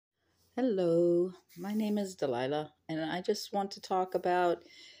Hello, my name is Delilah, and I just want to talk about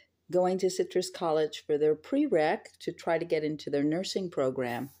going to Citrus College for their prereq to try to get into their nursing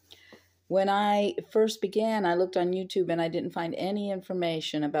program. When I first began, I looked on YouTube and I didn't find any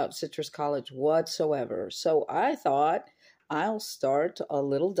information about Citrus College whatsoever. So I thought I'll start a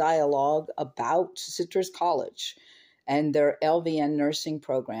little dialogue about Citrus College and their LVN nursing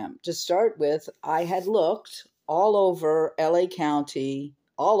program. To start with, I had looked all over LA County,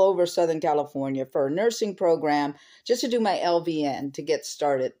 all over Southern California for a nursing program just to do my LVN to get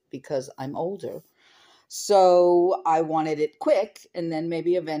started because I'm older. So I wanted it quick, and then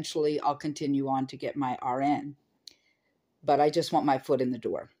maybe eventually I'll continue on to get my RN. But I just want my foot in the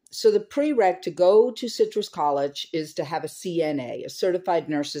door. So the prereq to go to Citrus College is to have a CNA, a Certified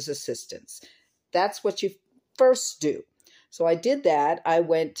Nurse's Assistant. That's what you first do. So I did that. I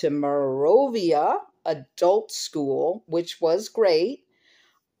went to Morovia Adult School, which was great.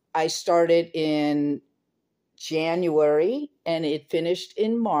 I started in January and it finished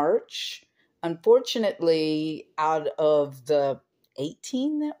in March. Unfortunately, out of the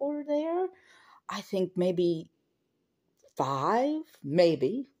 18 that were there, I think maybe five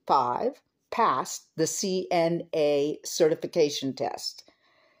passed the CNA certification test.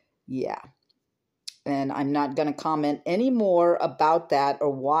 Yeah. And I'm not going to comment any more about that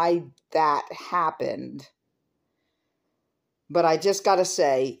or why that happened. But I just got to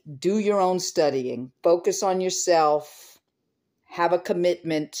say, do your own studying. Focus on yourself. Have a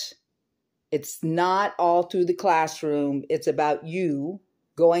commitment. It's not all through the classroom. It's about you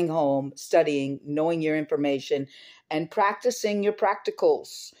going home, studying, knowing your information, and practicing your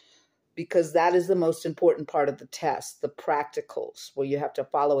practicals, because that is the most important part of the test, the practicals, where you have to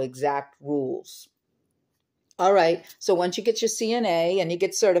follow exact rules. All right, so once you get your CNA and you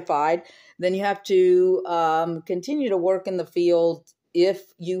get certified, then you have to continue to work in the field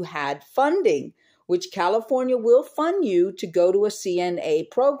if you had funding, which California will fund you to go to a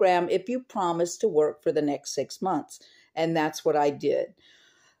CNA program if you promise to work for the next 6 months. And that's what I did.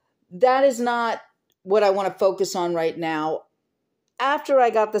 That is not what I want to focus on right now. After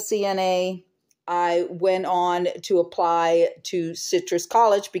I got the CNA, I went on to apply to Citrus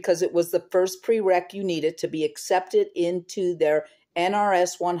College because it was the first prereq you needed to be accepted into their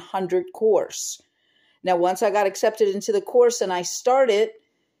NRS 100 course. Now, once I got accepted into the course and I started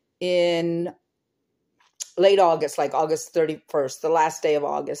in late August, like August 31st, the last day of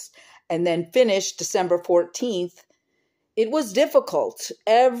August, and then finished December 14th, it was difficult.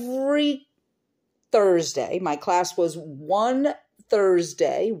 Every Thursday, my class was one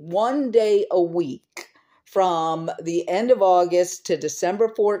Thursday, one day a week from the end of August to December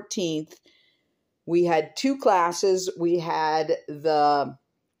 14th. We had two classes. We had the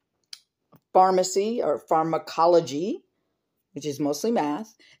pharmacy or pharmacology, which is mostly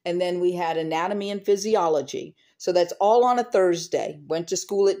math, and then we had anatomy and physiology. So that's all on a Thursday. Went to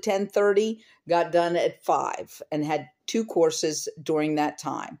school at 10:30, got done at 5, and had two courses during that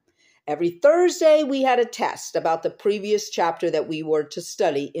time. Every Thursday, we had a test about the previous chapter that we were to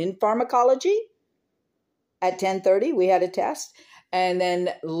study in pharmacology. At 10:30, we had a test. And then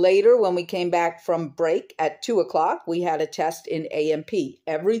later, when we came back from break at 2 o'clock, we had a test in A&P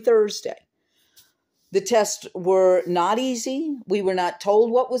every Thursday. The tests were not easy. We were not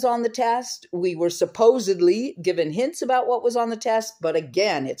told what was on the test. We were supposedly given hints about what was on the test. But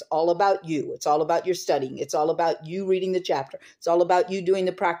again, it's all about you. It's all about your studying. It's all about you reading the chapter. It's all about you doing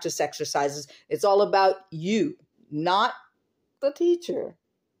the practice exercises. It's all about you, not the teacher.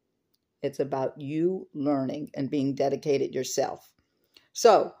 It's about you learning and being dedicated yourself.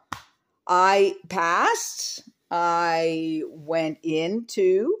 So I passed. I went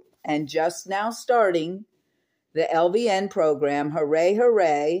into and just now starting the LVN program. Hooray,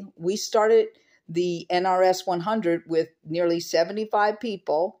 hooray. We started the NRS 100 with nearly 75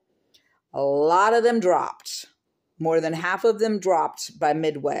 people. A lot of them dropped. More than half of them dropped by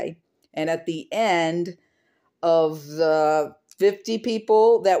midway. And at the end of the 50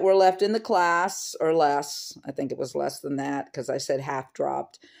 people that were left in the class, or less, I think it was less than that because I said half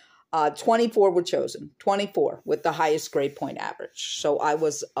dropped, 24 were chosen, 24 with the highest grade point average. So I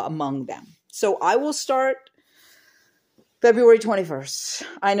was among them. So I will start February 21st.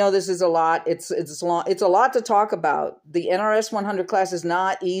 I know this is a lot. It's long. It's a lot to talk about. The NRS 100 class is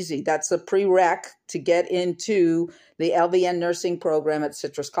not easy. That's a prereq to get into the LVN nursing program at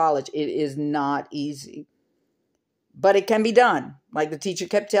Citrus College. It is not easy. But it can be done. Like the teacher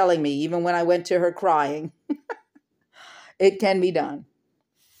kept telling me, even when I went to her crying, it can be done.